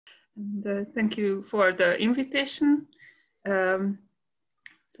Thank you for the invitation. Um,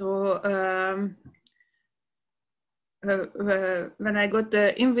 when I got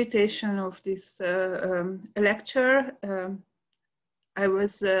the invitation of this lecture, I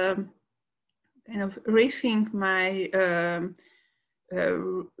was kind of rethink my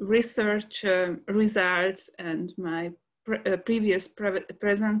research results and my previous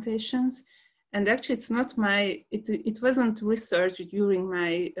presentations. And actually, it's not my, it wasn't research during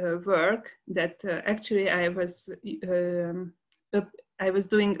my work that actually I was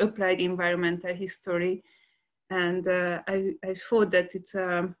doing applied environmental history. And I thought that it's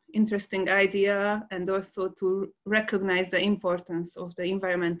an interesting idea, and also to recognize the importance of the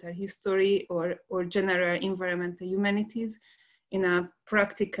environmental history or general environmental humanities in a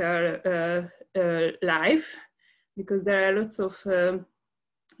practical life, because there are lots of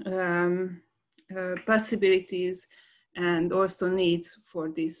possibilities and also needs for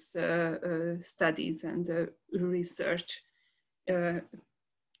these studies and research.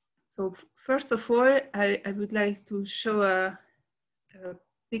 So first of all, I would like to show a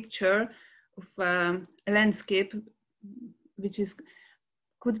picture of a landscape which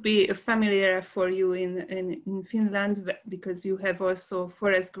could be familiar for you in Finland, because you have also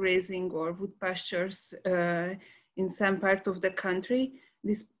forest grazing or wood pastures in some part of the country.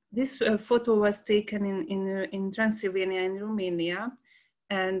 This photo was taken in Transylvania in Romania.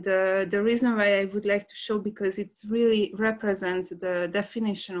 And the reason why I would like to show, because it's really represents the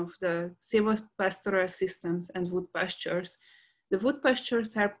definition of the silvopastoral systems and wood pastures. The wood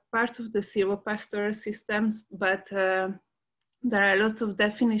pastures are part of the silvopastoral systems, but there are lots of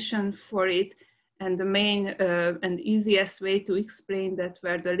definition for it. And the main and easiest way to explain that,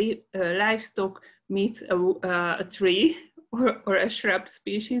 where the livestock meets a tree or a shrub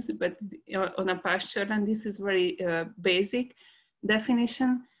species, but on a pasture, and this is very basic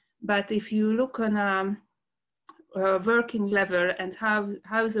definition. But if you look on a working level and how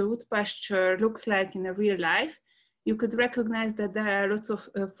the wood pasture looks like in a real life, you could recognize that there are lots of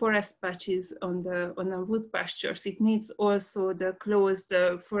forest patches on the wood pastures. It needs also the closed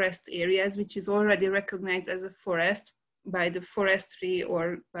forest areas, which is already recognized as a forest by the forestry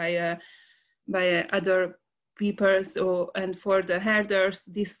or by other peoples. And for the herders,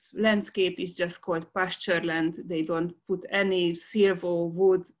 this landscape is just called pasture land. They don't put any silvo,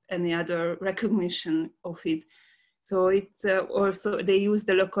 wood, any other recognition of it. So it's also, they use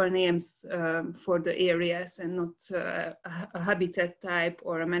the local names for the areas and not a habitat type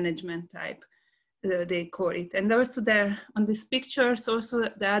or a management type, they call it. And also there on these pictures, also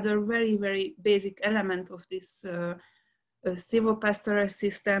the other very, very basic element of this silvopastoral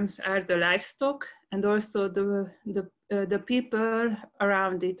systems are the livestock, and also the people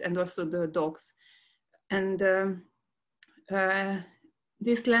around it, and also the dogs. And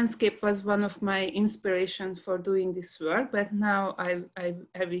this landscape was one of my inspirations for doing this work, but now I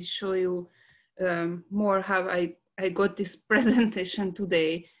will show you more how I got this presentation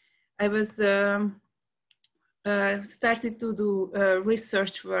today. I was started to do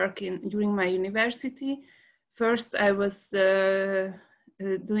research work during my university. First, I was doing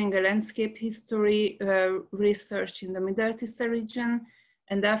a landscape history research in the Middle Tisza region,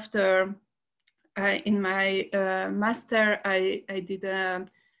 and after in my master, I did a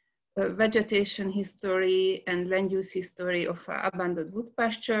vegetation history and land use history of abandoned wood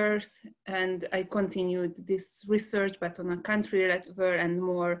pastures, and I continued this research, but on a country level and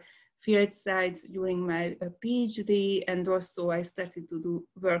more field sites during my PhD, and also I started to do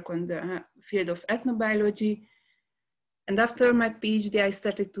work on the field of ethnobiology. And after my PhD, I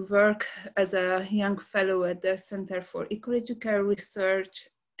started to work as a young fellow at the Center for Ecological Research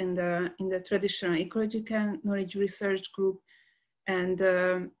in the traditional ecological knowledge research group. And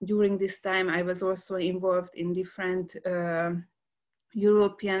during this time, I was also involved in different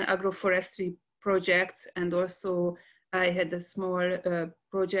European agroforestry projects, and also I had a small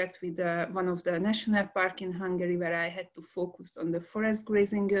project with one of the national parks in Hungary, where I had to focus on the forest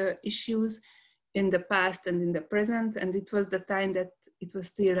grazing issues in the past and in the present. And it was the time that it was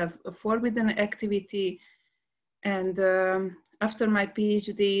still a forbidden activity. And after my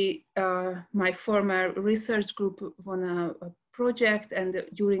PhD, my former research group won a project, and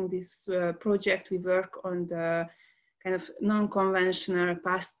during this project we work on the kind of non-conventional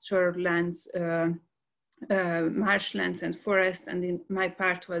pasture lands, marshlands and forests, and in my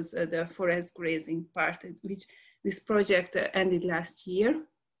part was the forest grazing part, which this project ended last year.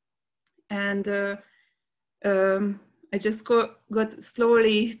 And I just got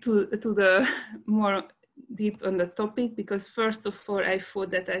slowly to the more deep on the topic, because first of all, I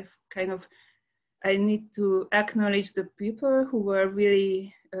thought that I need to acknowledge the people who were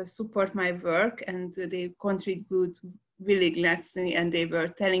really support my work, and they contribute really gladly, and they were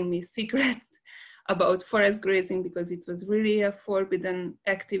telling me secrets about forest grazing, because it was really a forbidden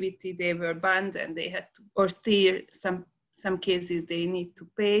activity. They were banned, and they had to, or still some cases they need to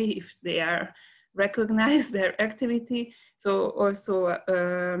pay if they are recognized their activity. So also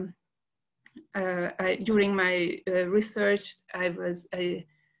during my research, I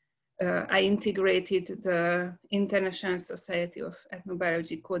integrated the International Society of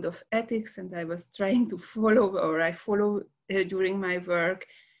Ethnobiology Code of Ethics, and I was trying to follow, or I follow during my work.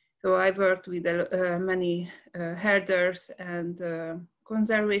 So I worked with many herders and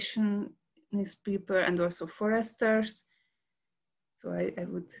conservationist people, and also foresters. So I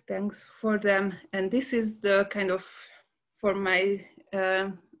would thanks for them. And this is the kind of, for my,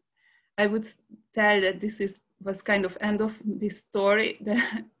 I would tell that this was kind of end of this story,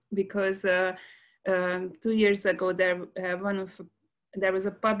 because 2 years ago there was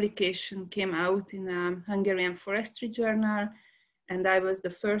a publication came out in a Hungarian forestry journal, and I was the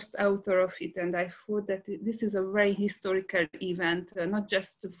first author of it. And I thought that this is a very historical event, not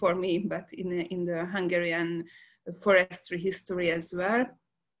just for me, but in the Hungarian forestry history as well.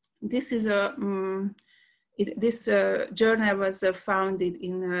 This is a this journal was founded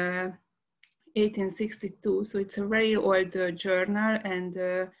in 1862, so it's a very old journal, and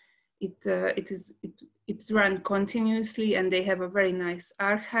it runs continuously, and they have a very nice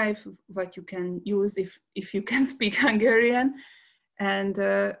archive what you can use if you can speak Hungarian. And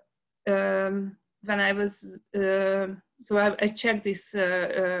when I was so I checked this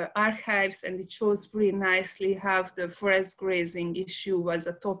archives, and it shows really nicely how the forest grazing issue was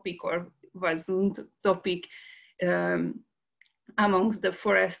a topic or wasn't a topic amongst the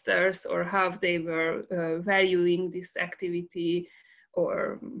foresters, or how they were valuing this activity,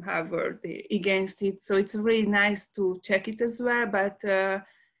 or how were they against it. So it's really nice to check it as well. But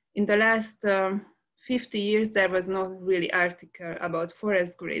in the last 50 years, there was not really article about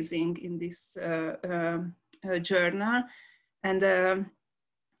forest grazing in this journal. And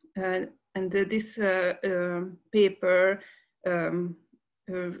this paper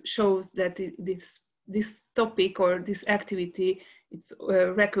shows that this topic or this activity, it's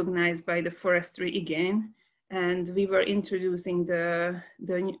recognized by the forestry again. And we were introducing the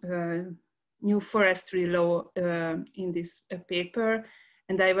new forestry law in this paper.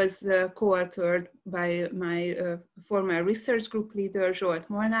 And I was co-authored by my former research group leader, Zsolt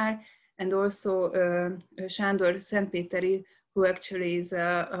Molnár, and also Sándor Szentpéteri, who actually is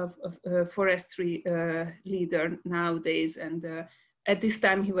a forestry leader nowadays. And at this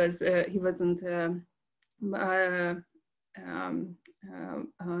time, he wasn't,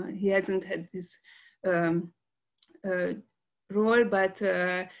 he hasn't had this role, but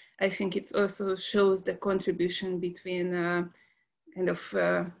I think it also shows the contribution between kind of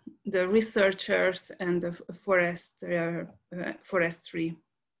the researchers and the forestry.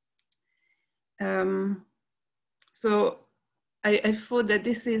 So I thought that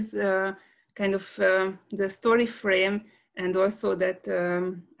this is kind of the story frame, and also that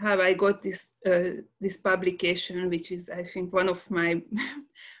how I got this this publication, which is, I think, one of my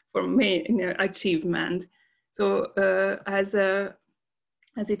for me achievement. So as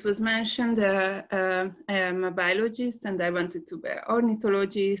it was mentioned, I am a biologist, and I wanted to be an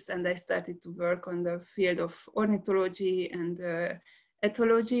ornithologist, and I started to work on the field of ornithology and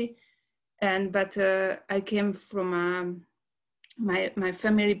ethology. But I came from my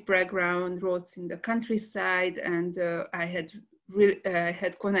family background, roots in the countryside, and I had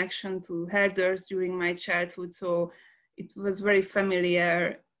connection to herders during my childhood. So it was very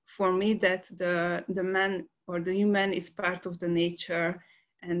familiar for me that the man or the human is part of the nature.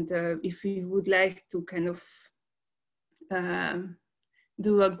 And if we would like to kind of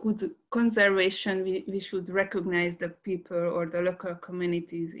do a good conservation, we should recognize the people or the local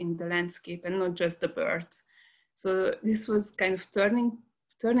communities in the landscape, and not just the birds. So this was kind of turning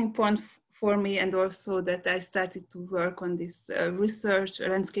point for me, and also that I started to work on this research,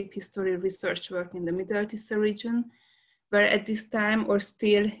 landscape history research work in the Mid-Altis region, where at this time, or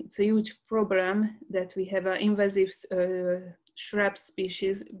still, it's a huge problem that we have an invasive shrub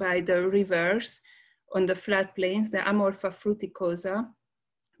species by the rivers on the floodplains, the Amorpha fruticosa,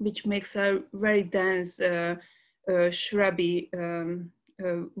 which makes a very dense shrubby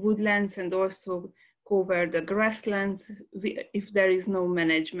woodlands, and also cover the grasslands if there is no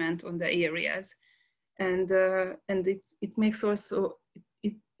management on the areas. And it makes also,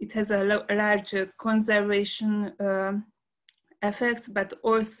 it has a large conservation effects, but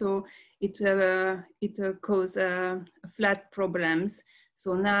also it causes flood problems.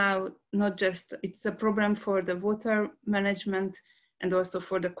 So now, not just, it's a problem for the water management and also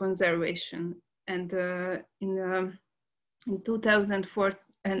for the conservation. And in 2004,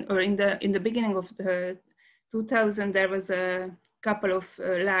 or in the beginning of the 2000, there was a couple of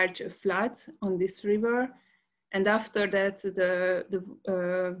large floods on this river, and after that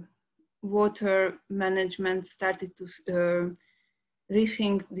the water management started to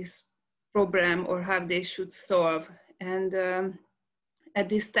rethink this problem or how they should solve. And at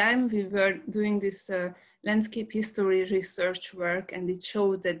this time we were doing this landscape history research work, and it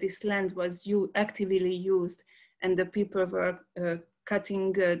showed that this land was actively used, and the people were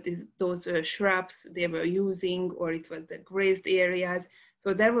cutting those shrubs they were using, or it was the grazed areas.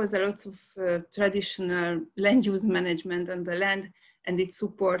 So there was a lot of traditional land use management on the land, and it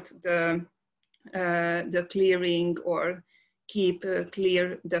supported the clearing or keep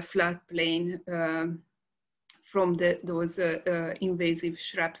clear the floodplain from those invasive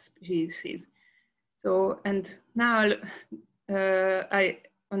shrub species. So, and now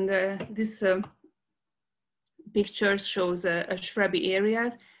this picture shows a shrubby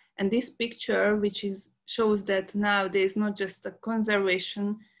areas, and this picture, which shows that now there is not just a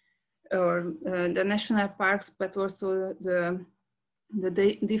conservation or the national parks, but also the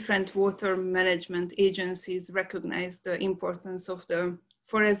different water management agencies recognize the importance of the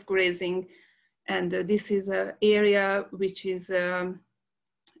forest grazing. And this is an area which is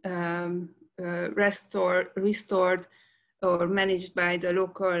restored or managed by the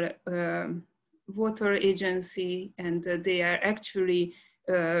local water agency, and they are actually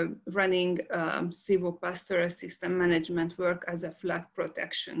running silvopastoral system management work as a flood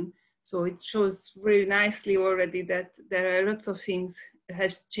protection. So it shows very nicely already that there are lots of things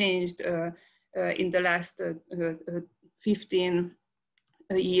has changed in the last 15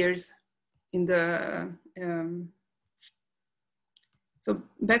 years in the so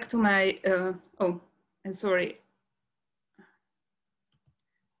back to my oh, I'm sorry,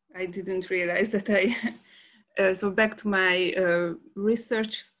 I didn't realize that I so back to my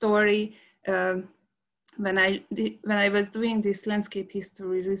research story. When I was doing this landscape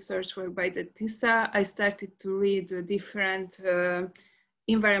history research work by the tices, I started to read the different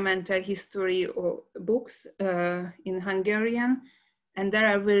environmental history books in Hungarian, and there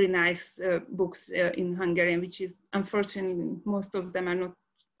are very nice books in Hungarian, which is unfortunately most of them are not,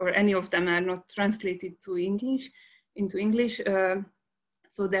 or any of them are not translated to into English.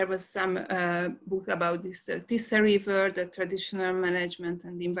 So there was some book about this Tice River, the traditional management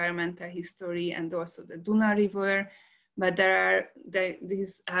and environmental history, and also the Duna River. But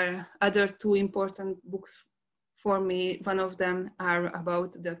these are other two important books for me. One of them are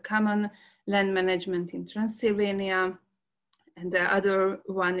about the common land management in Transylvania, and the other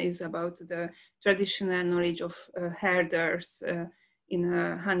one is about the traditional knowledge of herders in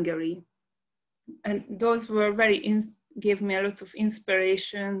Hungary. And those were gave me a lot of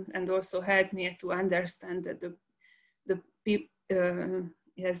inspiration, and also helped me to understand that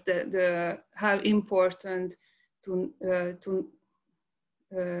how important to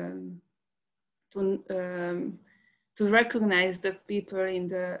recognize the people in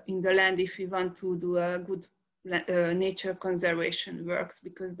the land if we want to do a good nature conservation works,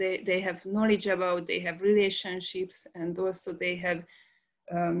 because they have knowledge about, they have relationships, and also they have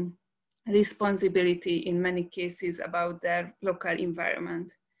responsibility in many cases about their local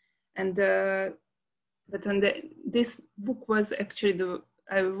environment. And this book was actually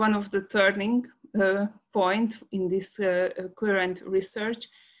one of the turning point in this current research.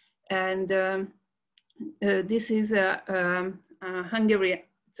 And this is Hungary.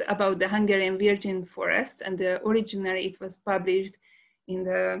 It's about the Hungarian Virgin Forest, and originally it was published in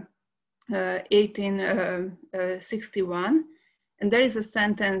the 1861. And there is a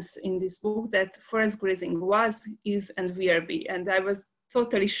sentence in this book that forest grazing was, is, and will be. And I was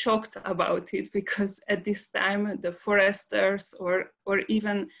totally shocked about it, because at this time, the foresters or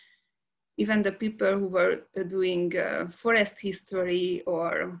even the people who were doing forest history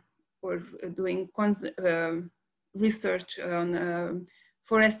or doing research on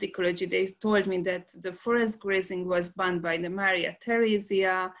forest ecology, they told me that the forest grazing was banned by the Maria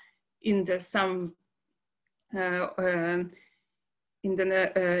Theresia in the in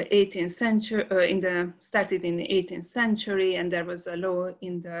the 18th century, started in the 18th century, and there was a law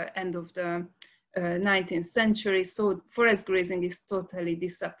in the end of the 19th century. So forest grazing is totally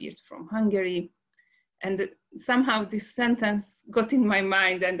disappeared from Hungary. And somehow this sentence got in my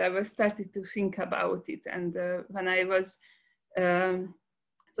mind, and I was started to think about it. And when I was, I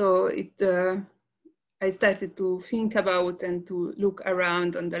started to think about and to look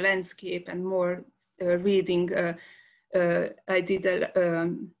around on the landscape and more reading. I did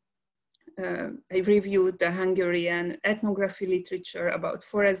I reviewed the Hungarian ethnography literature about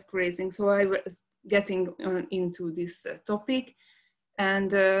forest grazing. So I was getting into this topic.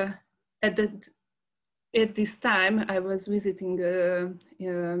 And at this time, I was visiting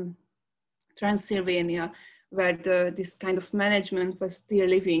Transylvania, where this kind of management was still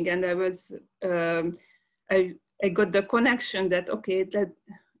living. And I was, I got the connection that, okay,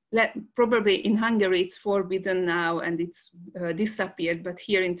 probably in Hungary it's forbidden now and it's disappeared, but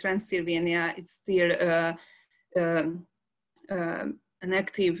here in Transylvania it's still an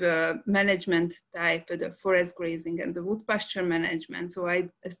active management type, the forest grazing and the wood pasture management. So I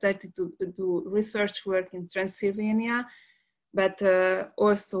started to do research work in Transylvania, but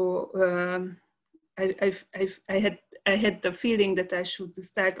also I had the feeling that I should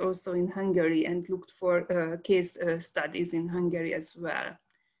start also in Hungary and looked for case studies in Hungary as well.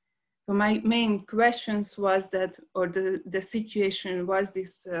 So my main questions was that, or the situation was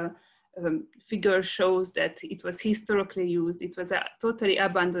this figure shows that it was historically used. It was totally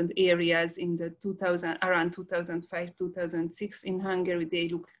abandoned areas in the around 2005, 2006 in Hungary. They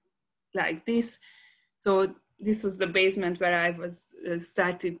looked like this. So this was the basement where I was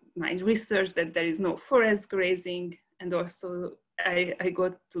started my research, that there is no forest grazing. And also I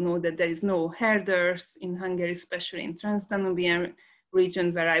got to know that there is no herders in Hungary, especially in Transdanubian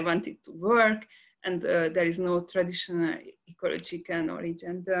region where I wanted to work, and there is no traditional ecological knowledge.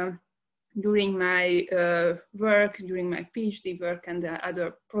 And during my work, during my PhD work and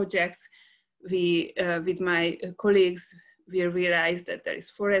other projects, we, with my colleagues, we realized that there is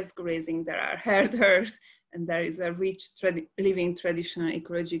forest grazing, there are herders, and there is a rich living traditional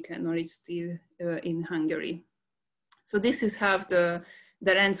ecological knowledge still in Hungary. So this is how the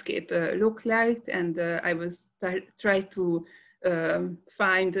landscape looked like, and I was trying to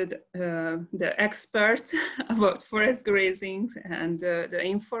find the experts about forest grazing and the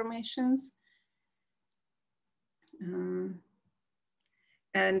informations.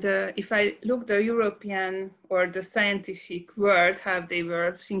 And if I look the European or the scientific world, how they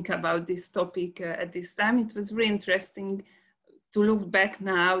were thinking about this topic at this time, it was really interesting to look back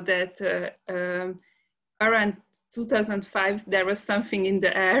now that around 2005, there was something in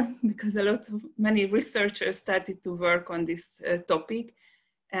the air because many researchers started to work on this topic,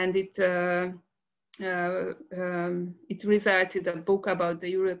 and it resulted a book about the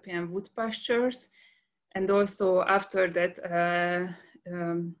European wood pastures. And also after that,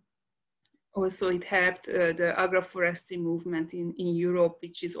 also it helped the agroforestry movement in Europe,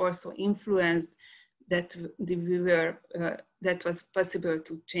 which is also influenced that that was possible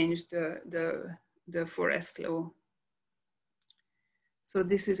to change the forest law. So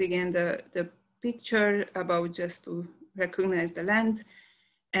this is again the picture about just to recognize the lands.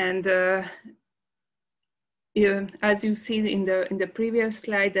 And as you see in the previous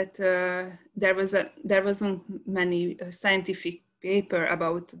slide, that there wasn't many scientific paper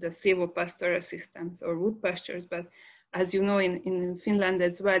about the silvopastoral systems or wood pastures, but as you know in Finland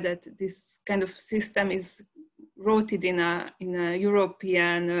as well, that this kind of system is rooted in a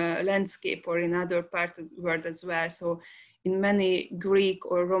European landscape or in other parts of the world as well. So in many Greek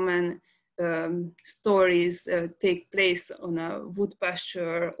or Roman stories take place on a wood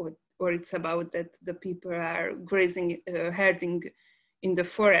pasture, or it's about that the people are grazing, herding in the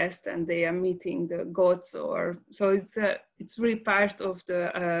forest, and they are meeting the goats. Or so it's really part of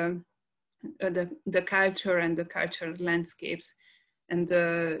the culture and the cultural landscapes. And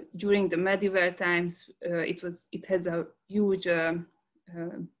during the medieval times, it has a huge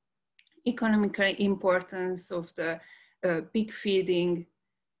economical importance of the pig feeding,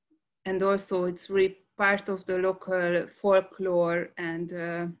 and also it's really part of the local folklore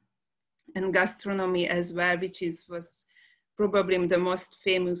and gastronomy as well, which was probably the most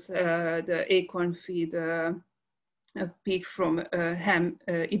famous, the acorn feed, a pig from ham,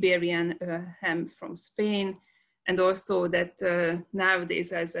 Iberian ham from Spain. And also that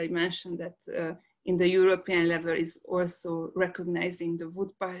nowadays, as I mentioned, that in the European level is also recognizing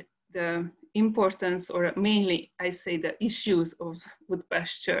the importance, or mainly I say the issues of wood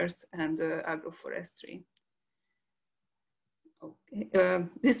pastures and agroforestry. Okay,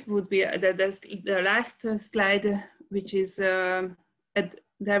 this would be the last slide, which is a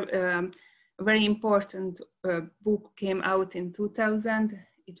very important book came out in 2000.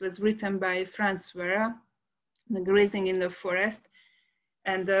 It was written by Franz Vera, The Grazing in the Forest,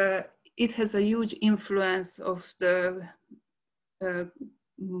 and it has a huge influence of the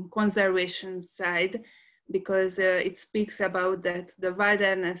conservation side, because it speaks about that the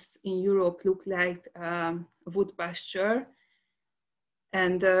wilderness in Europe looked like a wood pasture,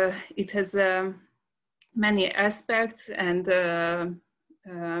 and it has many aspects, and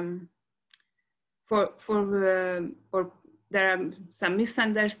or there are some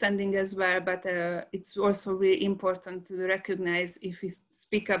misunderstanding as well, but it's also really important to recognize, if we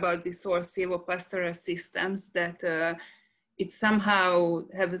speak about these all silvopastoral systems, that it somehow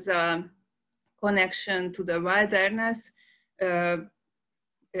has a connection to the wilderness.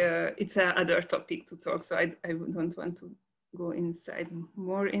 It's another topic to talk, so I don't want to go inside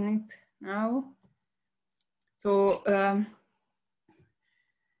more in it now. So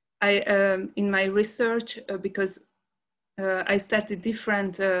in my research, because I started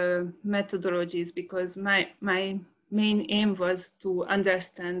different methodologies, because my main aim was to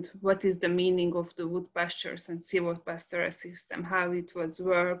understand what is the meaning of the wood pastures and silvopastoral system, how it was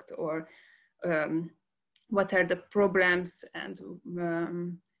worked, or what are the problems. And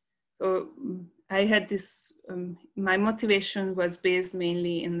so I had this, my motivation was based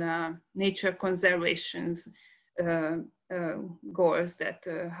mainly in the nature conservation's goals, that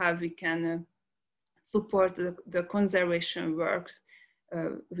how we can support the conservation works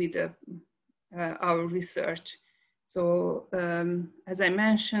with our research. So as I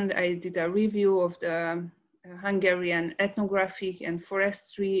mentioned, I did a review of the Hungarian ethnographic and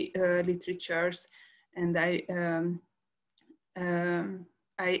forestry literatures, and I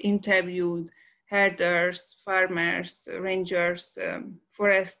interviewed herders, farmers, rangers,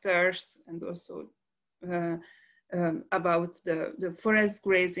 foresters, and also about the forest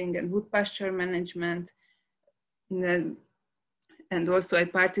grazing and wood pasture management. And also I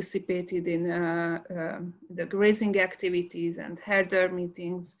participated in the grazing activities and herder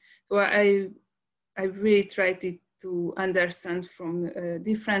meetings. So I really tried to understand from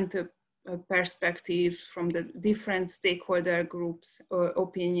different perspectives, from the different stakeholder groups'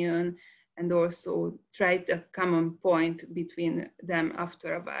 opinion, and also tried a common point between them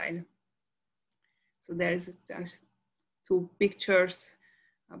after a while. So there is two pictures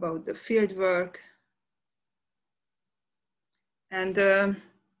about the field work. And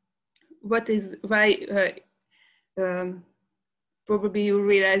probably you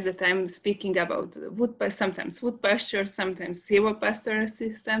realize that I'm speaking about sometimes wood pastures, sometimes silvopastoral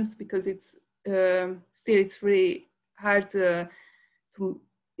systems, because it's still it's really hard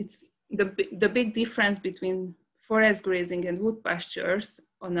it's the big difference between forest grazing and wood pastures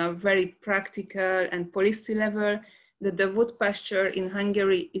on a very practical and policy level, that the wood pasture in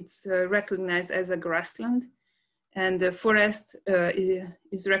Hungary, it's recognized as a grassland, and the forest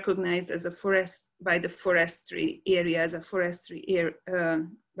is recognized as a forest by the forestry area, as a forestry area,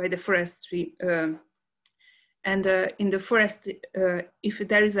 by the forestry. And in the forest, if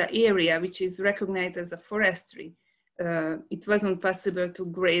there is an area which is recognized as a forestry, it wasn't possible to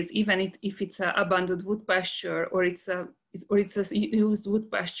graze, even if it's an abandoned wood pasture, or it's a used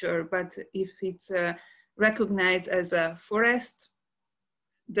wood pasture. But if it's recognized as a forest,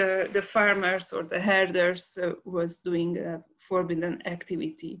 the farmers or the herders was doing a forbidden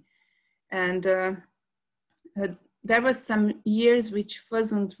activity. And there was some years which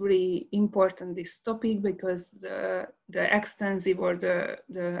wasn't really important, this topic, because the extensive or the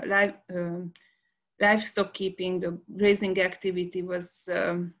livestock keeping, the grazing activity was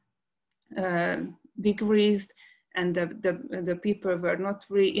decreased, and the people were not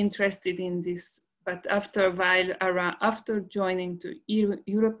really interested in this. But after a while, after joining to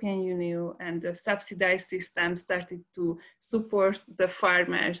European Union, and the subsidized system started to support the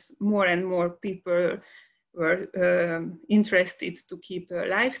farmers, more and more people were interested to keep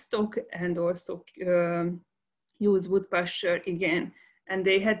livestock and also use wood pasture again. And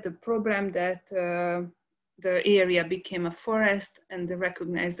they had the problem that the area became a forest and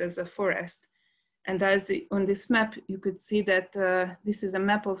recognized as a forest. And as on this map, you could see that this is a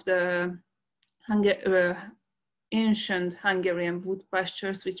map of the ancient Hungarian wood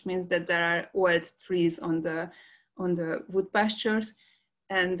pastures, which means that there are old trees on the wood pastures,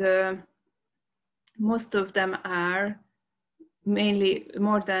 and most of them are mainly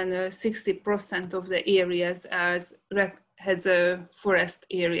more than 60% of the areas has forest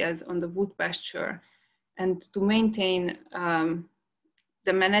areas on the wood pasture. And to maintain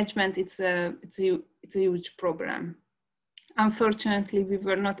the management, it's a huge problem. Unfortunately, we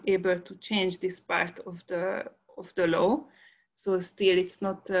were not able to change this part of the law. So still it's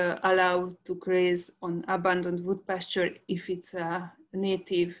not allowed to graze on abandoned wood pasture if it's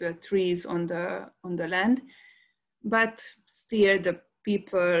native trees on the land. But still the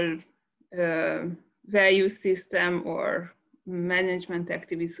people value system or management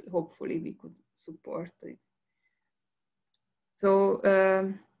activities, hopefully we could support it. So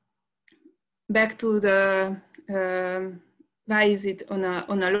back to the why is it on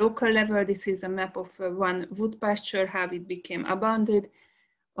a local level? This is a map of one wood pasture, how it became abandoned.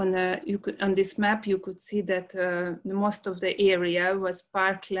 on this map you could see that most of the area was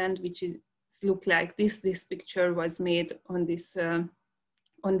parkland, which is look like this. This picture was made on this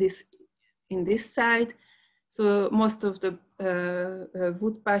in this side. So most of the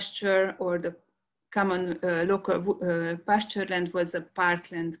wood pasture or the common local pasture land was a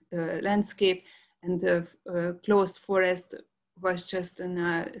parkland landscape, and the closed forest was just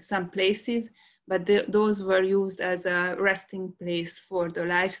in some places, but those were used as a resting place for the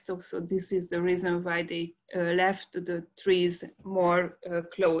livestock. So this is the reason why they left the trees more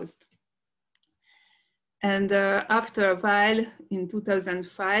closed. And after a while, in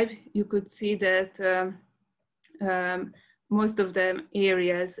 2005, you could see that most of the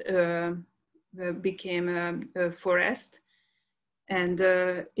areas became a forest. And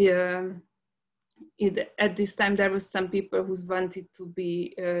at this time, there was some people who wanted to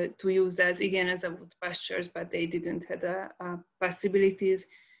use as a wood pastures, but they didn't have the possibilities.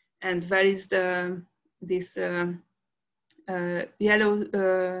 And where is this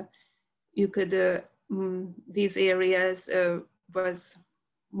yellow? You could these areas was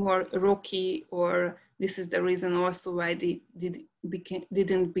more rocky, or this is the reason also why they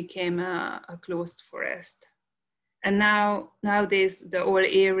didn't become a closed forest. And nowadays the whole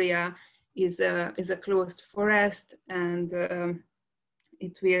area is a closed forest, and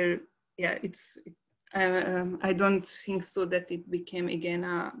it will, yeah, I don't think so that it became again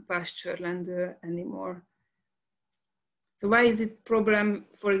a pasture land anymore. So why is it problem,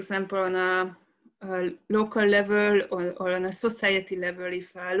 for example, on a local level or on a society level,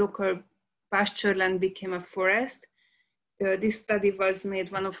 if a local pasture land became a forest? This study was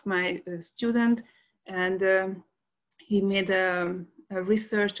made, one of my students, and he made a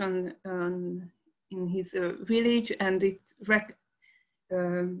research in his village, and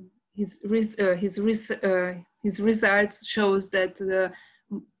his results shows that the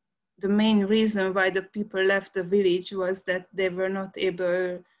main reason why the people left the village was that they were not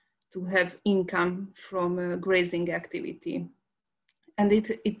able to have income from grazing activity, and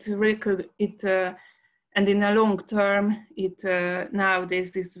and in a long term,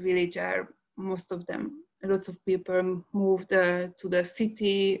 nowadays this village are, most of them, lots of people moved to the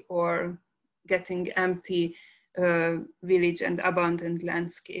city or getting empty village and abandoned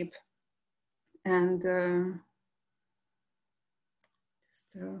landscape. And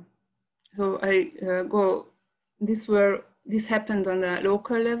so I this happened on a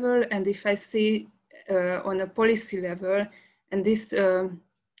local level, and if I see on a policy level, and this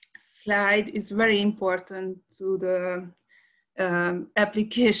slide is very important to the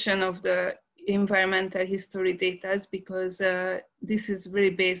application of the environmental history data, because this is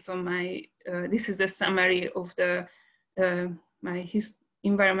really based on my, this is a summary of my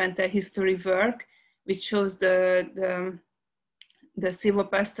environmental history work, which shows the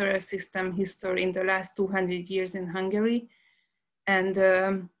silvopastoral system history in the last 200 years in Hungary. And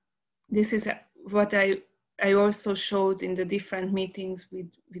this is what I also showed in the different meetings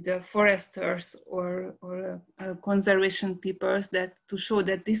with the foresters or conservation peoples, that to show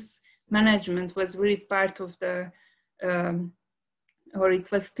that this management was really part of the, or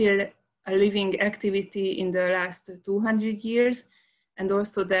it was still a living activity in the last 200 years. And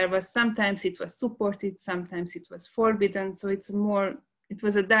also there was, sometimes it was supported, sometimes it was forbidden. So it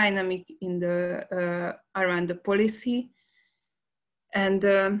was a dynamic in the, around the policy. And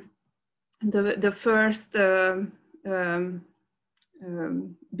the first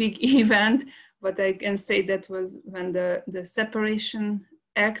big event, what I can say, that was when the Separation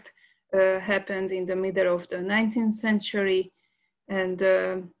Act happened in the middle of the 19th century. And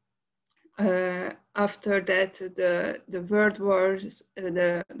after that, the world wars,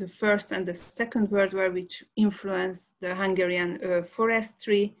 the First and the Second World War, which influenced the Hungarian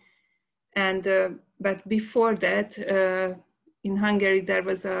forestry. And but before that, in Hungary, there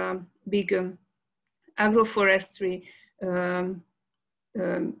was a big agroforestry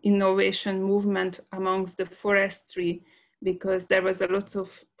innovation movement amongst the forestry, because there was a lot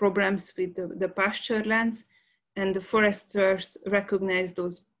of problems with the pasture lands, and the foresters recognized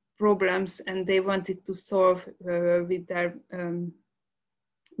those problems, and they wanted to solve with their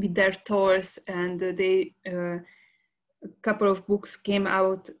tools. And a couple of books came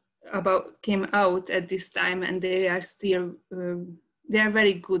out at this time, and they are still they are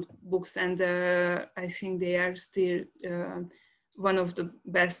very good books, and I think they are still one of the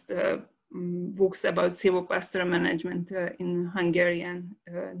best books about silvopastoral management in Hungarian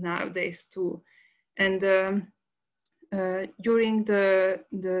nowadays too. And during the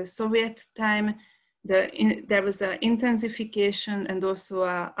Soviet time, there was an intensification and also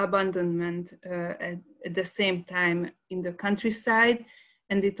abandonment at the same time in the countryside.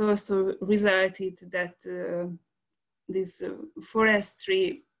 and it also resulted that this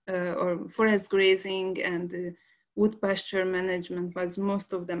forestry or forest grazing and wood pasture management was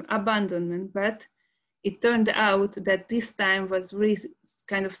most of them abandonment, but it turned out that this time was really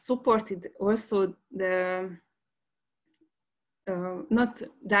kind of supported also the, not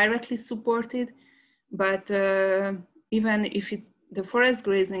directly supported, but even if the forest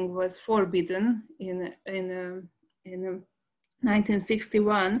grazing was forbidden in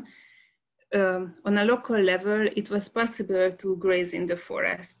 1961, on a local level, it was possible to graze in the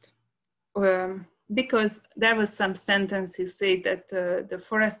forest. Because there was some sentences say that the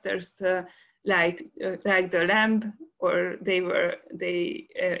foresters liked the lamb, or they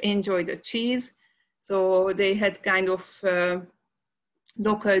enjoyed the cheese, so they had kind of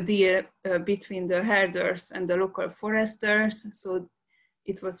local deal between the herders and the local foresters. So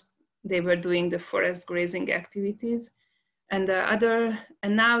they were doing the forest grazing activities, and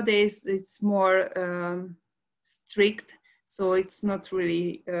nowadays it's more strict, so it's not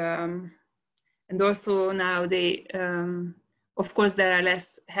really. And also now of course, there are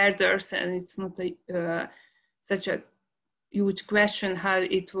less herders, and it's not such a huge question how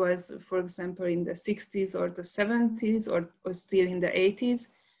it was, for example, in the 60s or the 70s or still in the 80s.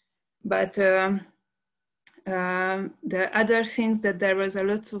 But the other things, that there was a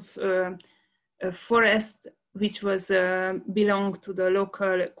lot of forest which was belonged to the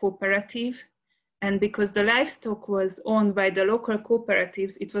local cooperative. And because the livestock was owned by the local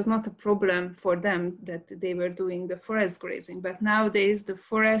cooperatives, it was not a problem for them that they were doing the forest grazing. But nowadays, the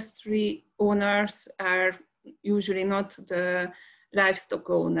forestry owners are usually not the livestock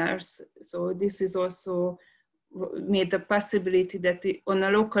owners. So this is also made the possibility that on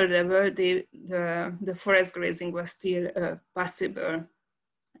a local level, the forest grazing was still possible.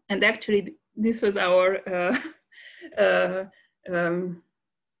 And actually, this was our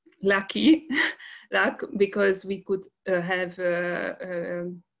luck, because we could have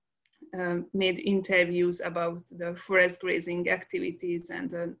made interviews about the forest grazing activities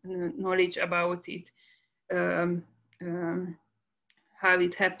and knowledge about it, how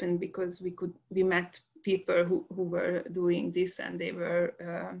it happened, because we met people who were doing this, and they were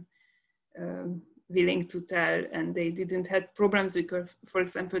willing to tell, and they didn't have problems because, for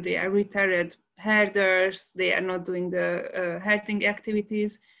example, they are retired herders, they are not doing the herding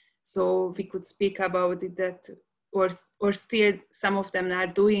activities. So we could speak about it, that, or still some of them are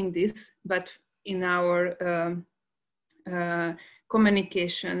doing this, but in our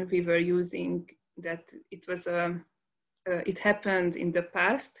communication, we were using that it was it happened in the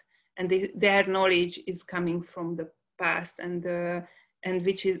past, and their knowledge is coming from the past, and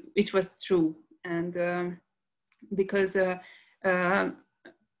which was true, and because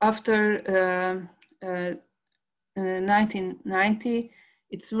after 1990.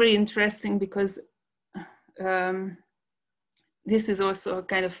 It's really interesting because this is also a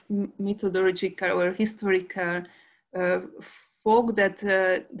kind of methodological or historical folk, that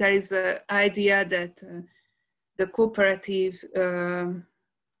there is an idea that the cooperative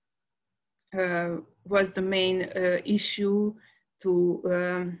was the main issue to,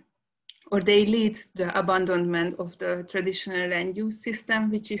 or they lead the abandonment of the traditional land use system,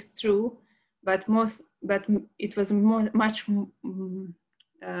 which is true, but it was much.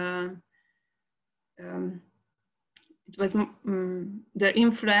 It was the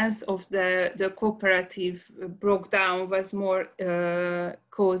influence of the cooperative broke down was more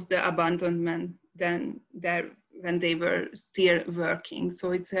caused the abandonment than when they were still working.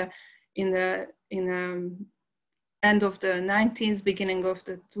 So it's in the end of the 90s, beginning of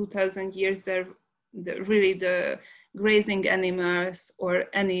the 2000 years, really the grazing animals or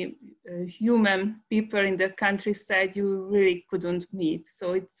any human people in the countryside you really couldn't meet.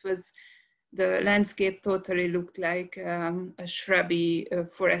 So it was, the landscape totally looked like a shrubby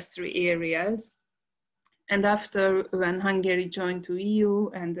forestry areas. And after, when Hungary joined to EU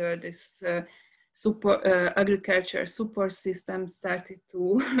and this agriculture support system started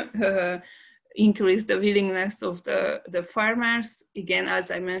to increase the willingness of the farmers, again,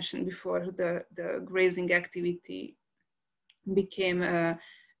 as I mentioned before, the grazing activity became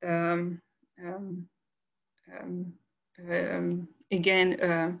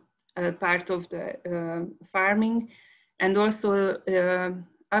again a part of the farming. And also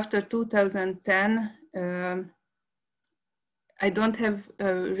after 2010, I don't have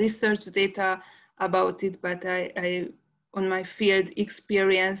research data about it, but I on my field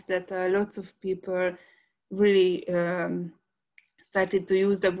experience that lots of people really started to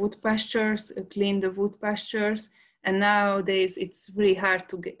use the wood pastures, clean the wood pastures. And nowadays it's really hard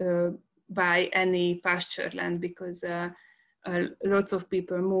to buy any pasture land because lots of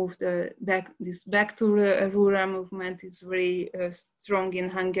people moved back. This back to rural movement is very strong in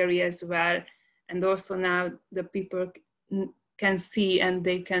Hungary as well, and also now the people can see and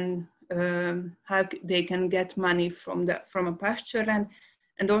they can how they can get money from a pasture land,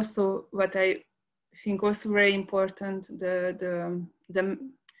 and also what I think also very important, the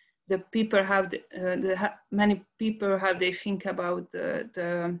people have many people how they think about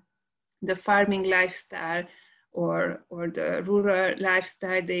the farming lifestyle or the rural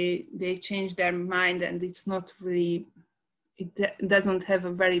lifestyle. They change their mind, and it's not really, it doesn't have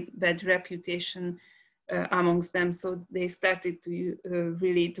a very bad reputation amongst them. So they started to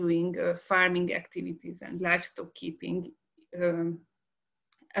really doing farming activities and livestock keeping.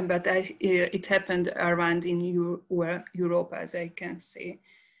 But it happened around in Europe, as I can say.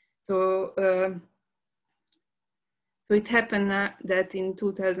 So, so it happened that in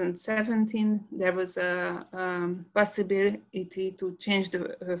 2017, there was a possibility to change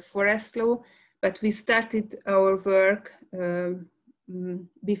the forest law, but we started our work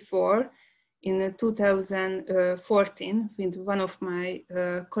before in 2014 with one of my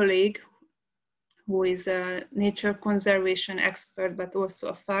colleagues, who is a nature conservation expert, but also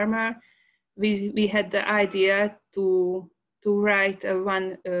a farmer. We had the idea to write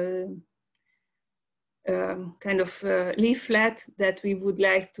one kind of leaflet that we would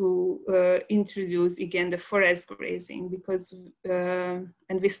like to introduce again the forest grazing, because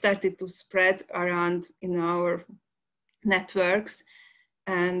and we started to spread around in our networks,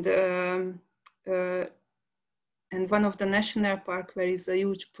 and one of the national park where is a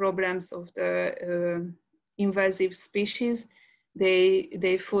huge problems of the invasive species,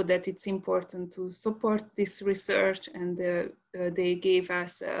 they thought that it's important to support this research, and they gave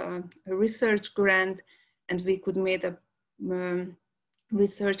us a research grant, and we could make a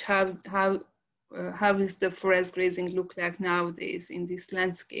research how is the forest grazing look like nowadays in this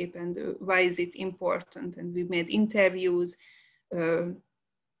landscape, and why is it important. And we made interviews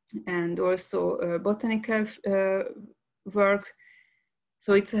and also botanical work.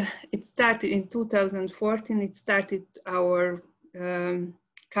 So it started in 2014. It started our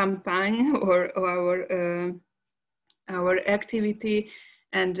campaign or our activity,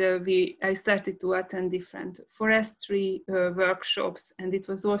 and I started to attend different forestry workshops, and it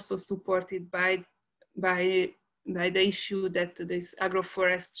was also supported by the issue that this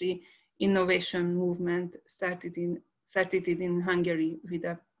agroforestry innovation movement started in Hungary with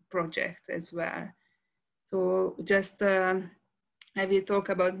a project as well. So just I will talk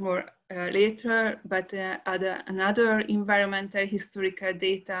about more later, but another environmental historical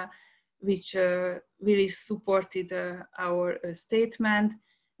data which really supported our statement,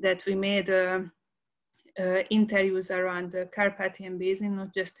 that we made interviews around the Carpathian Basin,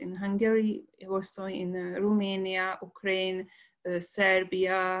 not just in Hungary, also in Romania, Ukraine,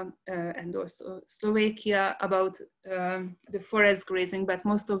 Serbia, and also Slovakia, about the forest grazing, but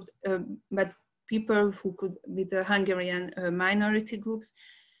people who could be the Hungarian minority groups,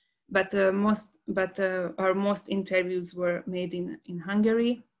 but our most interviews were made in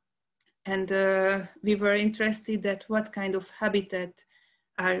Hungary, and we were interested that what kind of habitat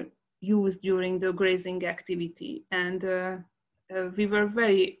are used during the grazing activity, and we were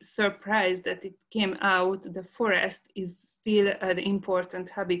very surprised that it came out the forest is still an important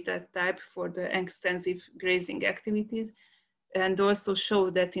habitat type for the extensive grazing activities, and also show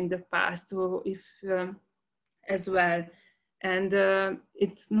that in the past, so if as well. And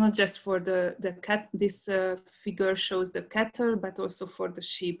it's not just for the cat, this figure shows the cattle, but also for the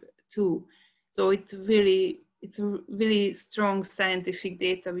sheep too. So it's a really strong scientific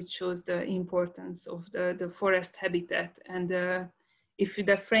data which shows the importance of the forest habitat. And if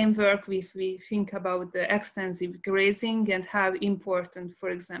the framework, if we think about the extensive grazing and how important, for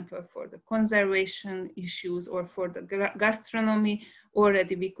example, for the conservation issues or for the gastronomy,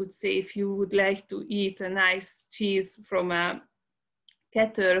 already we could say if you would like to eat a nice cheese from a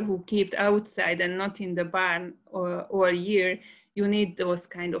cattle who kept outside and not in the barn all year, you need those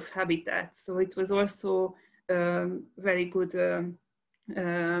kind of habitats. So it was also very good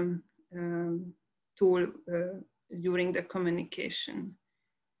tool during the communication.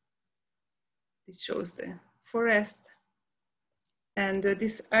 It shows the forest. And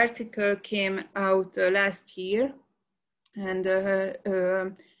this article came out last year. And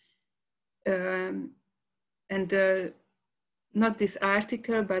not this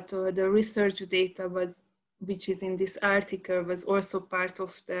article, but the research data which is in this article was also part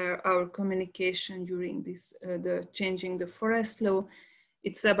of our communication during this, the changing the forest law.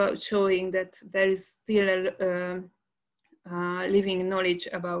 It's about showing that there is still living knowledge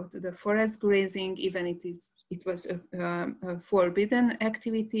about the forest grazing, even it was a forbidden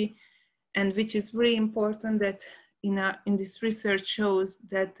activity, and which is very important that in this research shows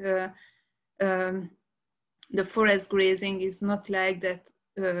that the forest grazing is not like that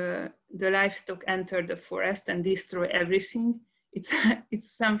the livestock enter the forest and destroy everything. It's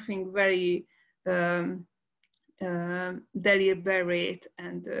something very deliberate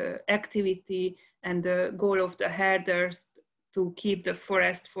and activity, and the goal of the herders to keep the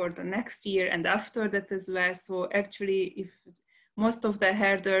forest for the next year and after that as well. So actually, if most of the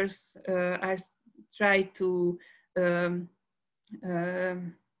herders are try to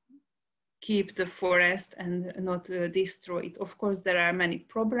keep the forest and not destroy it. Of course, there are many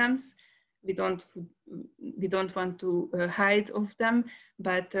problems. We don't want to hide of them,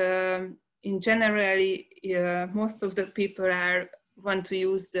 but in generally, most of the people want to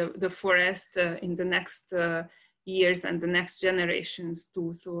use the forest in the next years and the next generations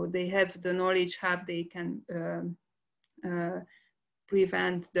too. So they have the knowledge how they can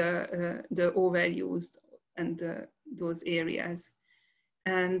prevent the overuse and those areas.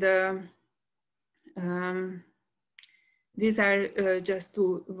 And these are just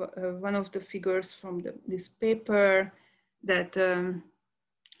one of the figures from this paper that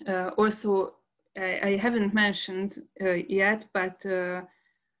also I haven't mentioned yet, but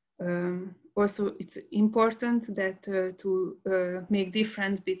also it's important that to make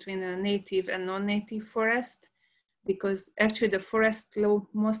difference between a native and non-native forest, because actually the forest law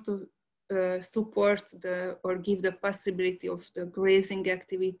most of support or give the possibility of the grazing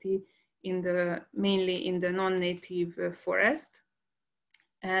activity mainly in the non-native forest,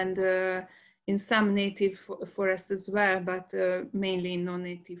 and in some native forest as well, but mainly in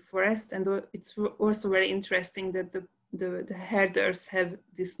non-native forest. And it's also very interesting that the herders have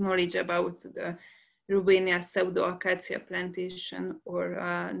this knowledge about the Rubenia pseudo-acacia plantation or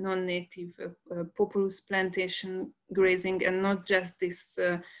non-native populus plantation grazing, and not just this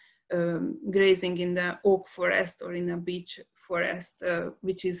grazing in the oak forest or in a beech forest,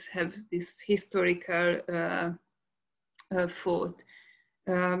 which have this historical thought.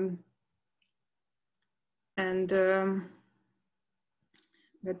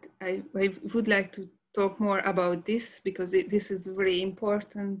 But I would like to talk more about this, because this is very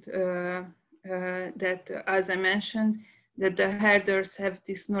important, that as I mentioned, that the herders have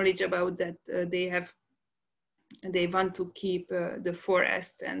this knowledge about that they want to keep the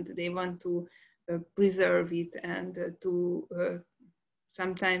forest, and they want to preserve it, and to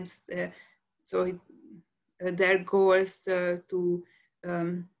sometimes their goals to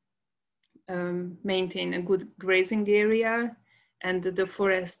maintain a good grazing area, and the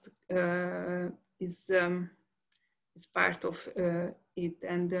forest is part of it.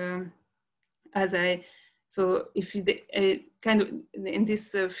 And so if you kind of in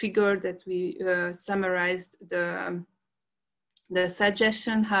this figure that we summarized the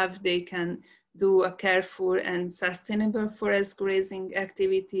suggestion how they can do a careful and sustainable forest grazing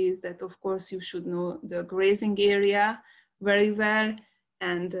activities, that of course you should know the grazing area very well,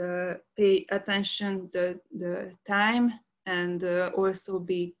 and pay attention the time, and also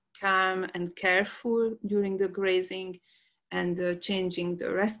be calm and careful during the grazing, and changing the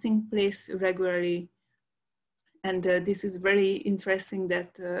resting place regularly. And this is very interesting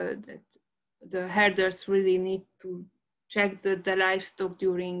that the herders really need to check the livestock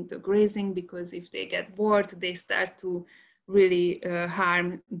during the grazing, because if they get bored, they start to really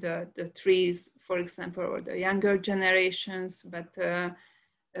harm the trees, for example, or the younger generations. But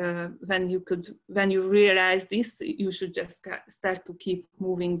when you realize this, you should just start to keep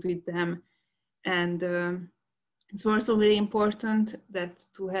moving with them. And it's also very important that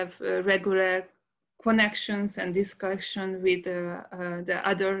to have regular connections and discussion with the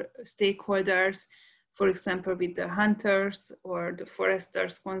other stakeholders, for example, with the hunters or the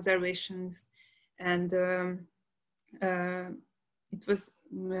foresters, conservationists. And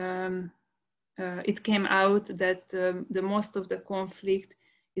it came out that the most of the conflict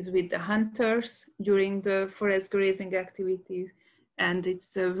is with the hunters during the forest grazing activities, and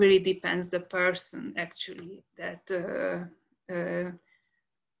it's really depends the person actually. That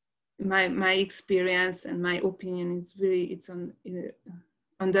my experience and my opinion is really, it's on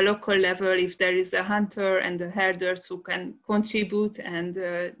the local level. If there is a hunter and the herders who can contribute, and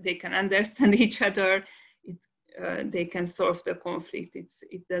they can understand each other, they can solve the conflict.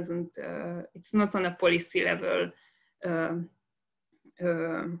 It's not on a policy level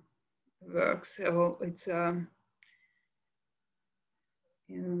work. So it's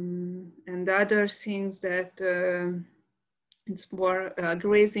and the other things that it's more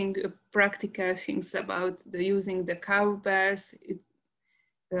grazing practical things about the using the cowbells.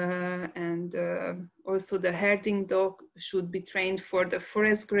 And also the herding dog should be trained for the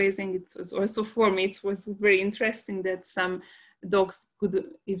forest grazing. It was also, for me, it was very interesting that some dogs could,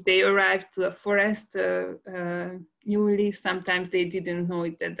 if they arrived to a forest newly, sometimes they didn't know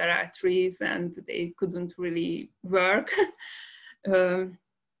that there are trees and they couldn't really work.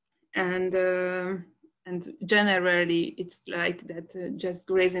 And generally it's like that, just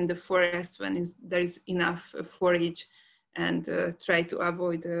graze in the forest when there is enough forage, and try to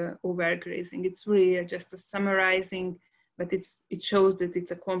avoid overgrazing. It's really just a summarizing, but it shows that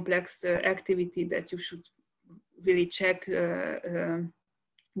it's a complex activity that you should really check the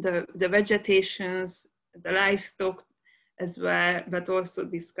vegetations, the livestock as well, but also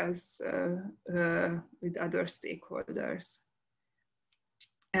discuss with other stakeholders.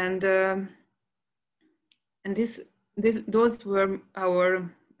 And those were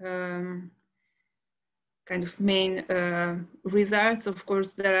our kind of main results. Of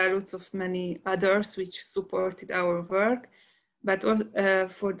course, there are lots of many others which supported our work, but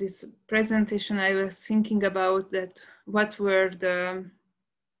for this presentation, I was thinking about that. What were the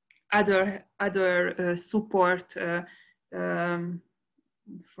other support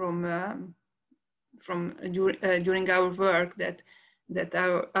during our work that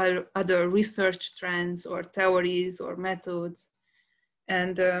are other research trends or theories or methods.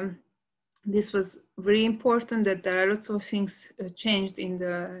 And this was very important, that there are lots of things changed in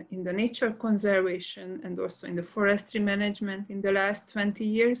the nature conservation and also in the forestry management in the last 20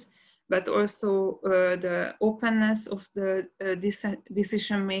 years, but also the openness of the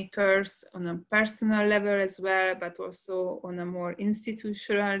decision makers on a personal level as well, but also on a more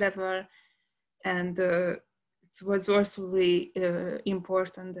institutional level. And it was also very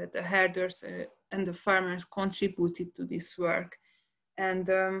important that the herders and the farmers contributed to this work. And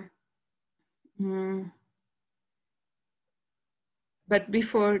but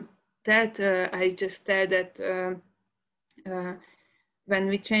before that, I just said that when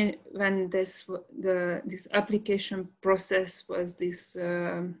this application process was this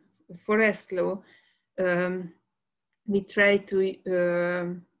forest law, we tried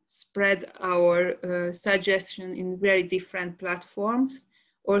to spread our suggestion in very different platforms,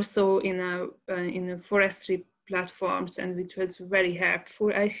 also in a forestry platforms, and which was very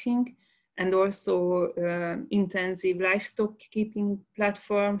helpful, I think, and also intensive livestock keeping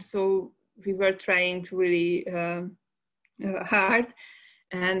platform. So we were trying really hard,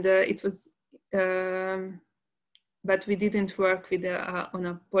 and it was, but we didn't work with on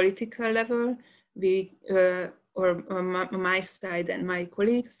a political level. We or my side and my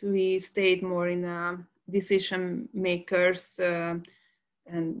colleagues, we stayed more in decision makers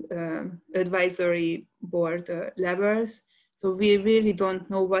and advisory board levels. So we really don't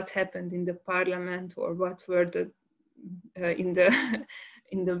know what happened in the parliament or what were the in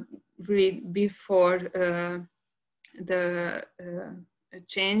the really before the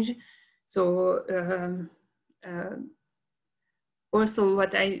change. So also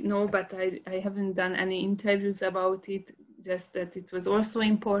what I know, but I haven't done any interviews about it, just that it was also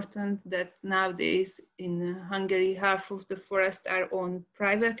important that nowadays in Hungary, half of the forests are owned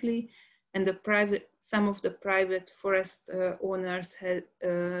privately, and some of the private forest owners had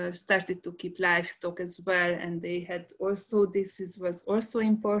started to keep livestock as well, and they had also, was also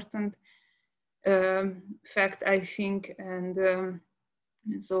important fact, I think. And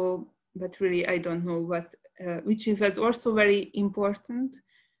so, but really I don't know what, which was also very important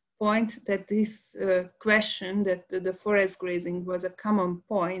point, that this question that the forest grazing was a common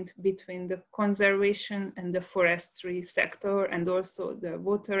point between the conservation and the forestry sector, and also the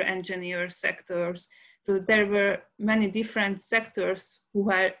water engineer sectors. So there were many different sectors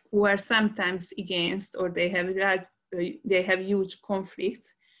who are sometimes against, or they have huge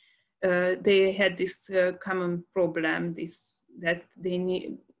conflicts. They had this common problem, that they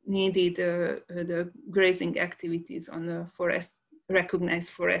needed the grazing activities on the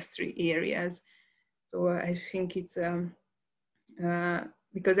recognized forestry areas. So I think it's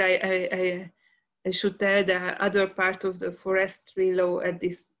because I should tell the other part of the forestry law at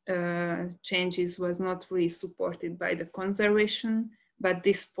this changes was not really supported by the conservation, but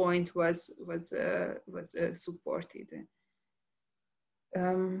this point was supported.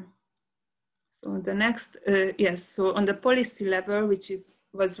 So the next, yes, so on the policy level, which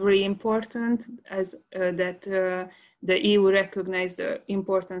was very important, as that the EU recognized the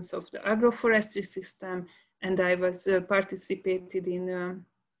importance of the agroforestry system, and I was participated in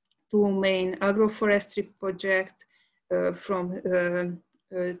two main agroforestry projects from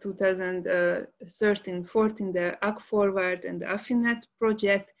 2013-14, the Ag Forward and the Affinet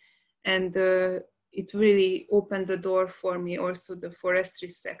project, and it really opened the door for me also the forestry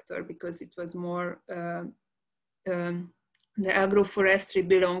sector, because it was more the agroforestry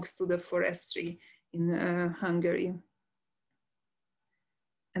belongs to the forestry in Hungary.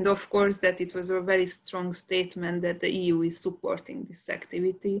 And of course that it was a very strong statement that the EU is supporting this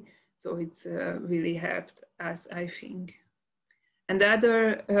activity. So it's really helped us, I think. And the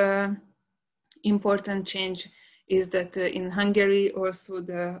other important change is that in Hungary also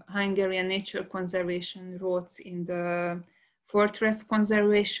the Hungarian nature conservation roads in the fortress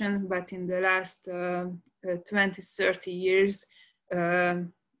conservation, but in the last 20-30 years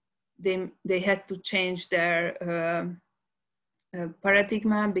they had to change their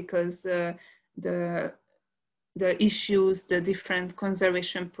paradigm, because the issues, the different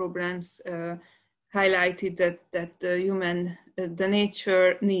conservation programs highlighted that the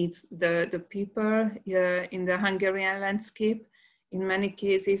nature needs the people in the Hungarian landscape in many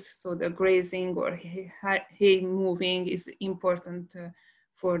cases. So the grazing or hay moving is important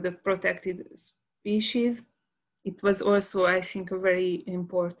for the protected species. It was also, I think, a very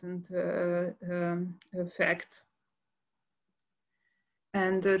important fact.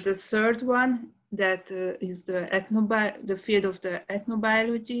 And the third one, that is the field of the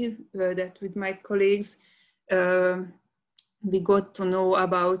ethnobiology, that with my colleagues we got to know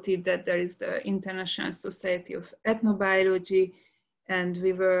about it, that there is the International Society of Ethnobiology, and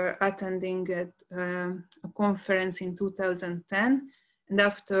we were attending at a conference in 2010. And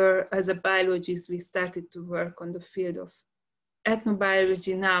after, as a biologist, we started to work on the field of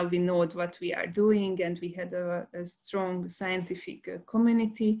ethnobiology. Now we know what we are doing, and we had a strong scientific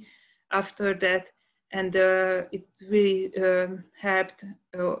community after that. And it really helped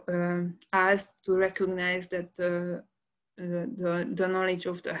us to recognize that the knowledge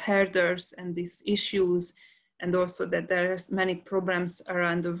of the herders and these issues, and also that there are many problems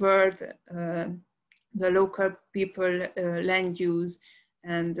around the world, the local people, land use,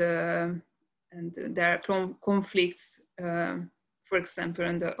 and there are conflicts, for example,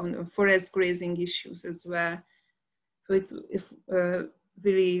 on the forest grazing issues as well. So it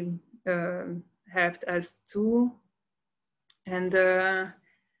really helped us too. And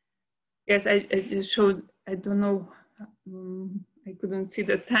yes, I showed, I don't know, I couldn't see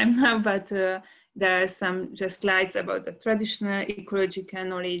the time now, but there are some just slides about the traditional ecological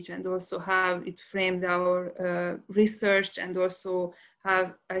knowledge, and also how it framed our research, and also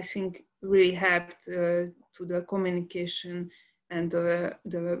how I think really helped to the communication and the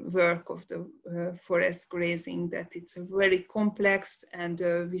work of the forest grazing, that it's a very complex, and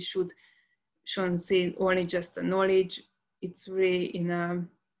we shouldn't see only just the knowledge. It's really in a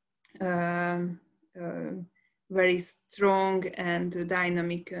very strong and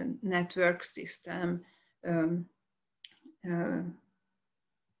dynamic network system. I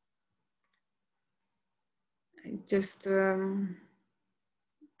just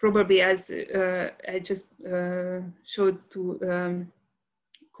probably, as I just showed two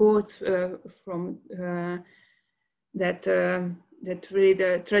quotes from that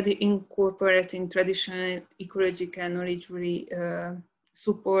really incorporating traditional ecological knowledge really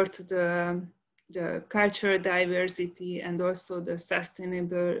support the cultural diversity, and also the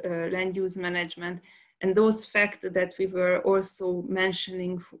sustainable land use management. And those facts that we were also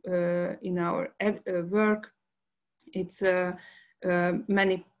mentioning in our work, it's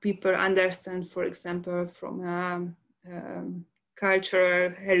many people understand, for example, from cultural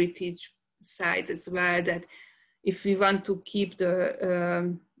heritage side as well, that if we want to keep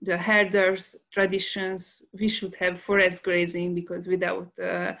the herders' traditions, we should have forest grazing, because without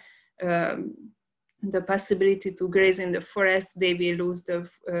the possibility to graze in the forest, they will lose the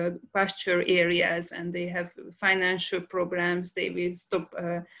pasture areas, and they have financial problems, they will stop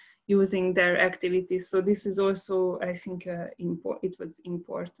using their activities. So this is also, I think, it was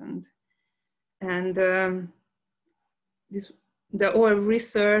important. And the whole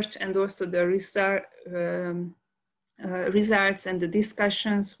research, and also the research, results and the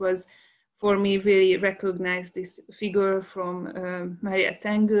discussions was, for me, really recognized this figure from Maria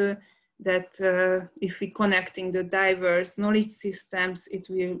Tengel, that if we connecting the diverse knowledge systems, it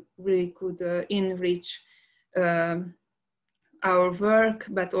will really could enrich our work,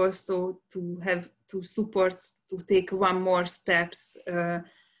 but also to have to support, to take one more steps in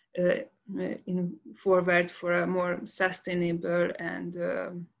forward for a more sustainable and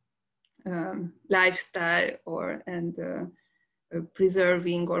lifestyle, and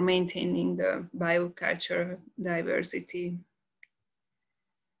preserving or maintaining the bioculture diversity.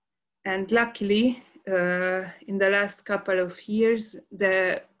 And luckily, in the last couple of years,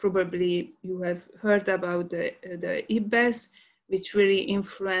 probably you have heard about the IBES, which really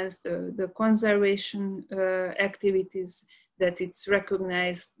influenced the conservation activities, that it's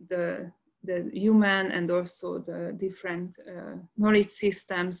recognized the human and also the different knowledge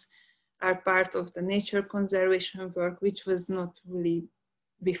systems are part of the nature conservation work, which was not really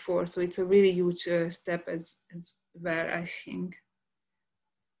before. So it's a really huge step as well, I think.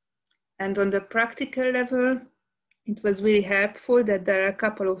 And on the practical level, it was really helpful that there are a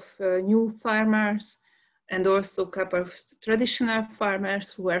couple of new farmers and also a couple of traditional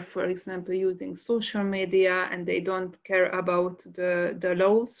farmers who are, for example, using social media, and they don't care about the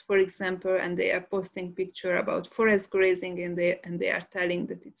laws, for example, and they are posting pictures about forest grazing, and they are telling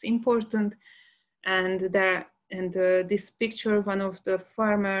that it's important. And this picture, one of the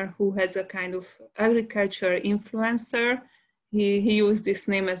farmer who has a kind of agriculture influencer, he used this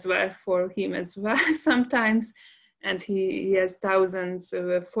name as well for him as well sometimes, and he has thousands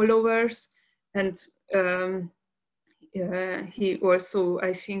of followers. And he also,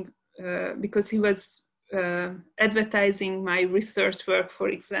 I think, because he was advertising my research work, for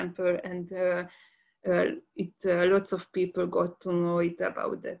example, and lots of people got to know it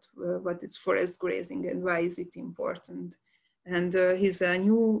about that, what is forest grazing and why is it important. And he's a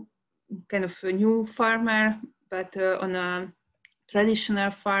new farmer, but on a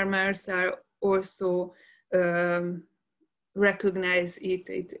traditional farmers are also recognize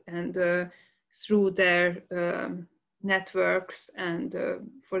it and through their networks, and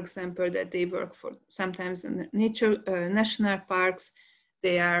for example, that they work for sometimes in nature national parks,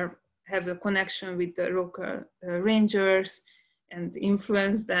 they have a connection with the local rangers and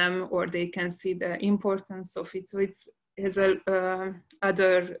influence them, or they can see the importance of it. So it's a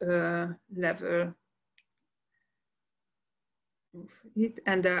other level of it.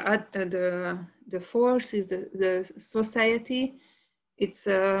 And the fourth is the society. It's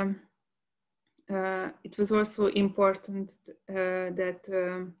it was also important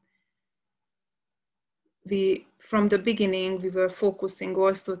that we, from the beginning, we were focusing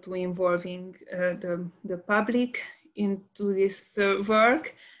also to involving the public into this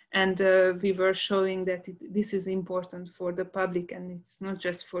work, and we were showing that this is important for the public, and it's not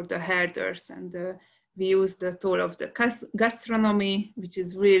just for the herders. And we use the tool of the gastronomy, which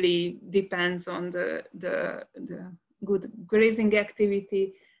is really depends on the good grazing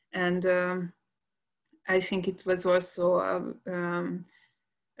activity, and I think it was also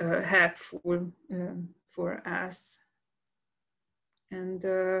helpful for us. And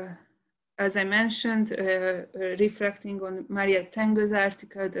as I mentioned, reflecting on Maria Tengő's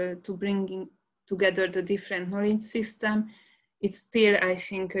article, to bringing together the different knowledge system, it's still, I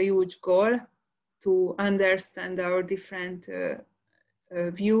think, a huge goal to understand our different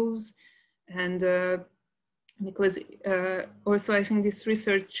views. And because also I think this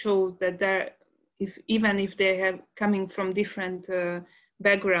research shows that even if they have coming from different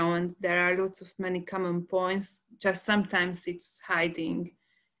background, there are lots of many common points, just sometimes it's hiding.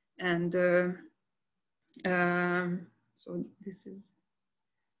 And so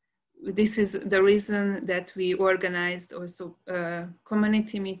this is the reason that we organized also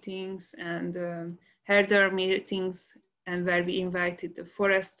community meetings and herder meetings, and where we invited the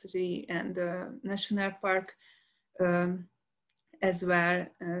forestry and the national park as well.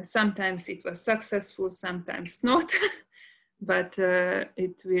 Sometimes it was successful, sometimes not, but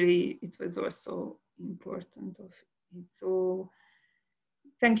it was also important of it. So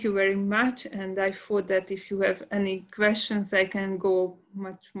thank you very much. And I thought that if you have any questions, I can go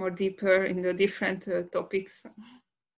much more deeper in the different topics.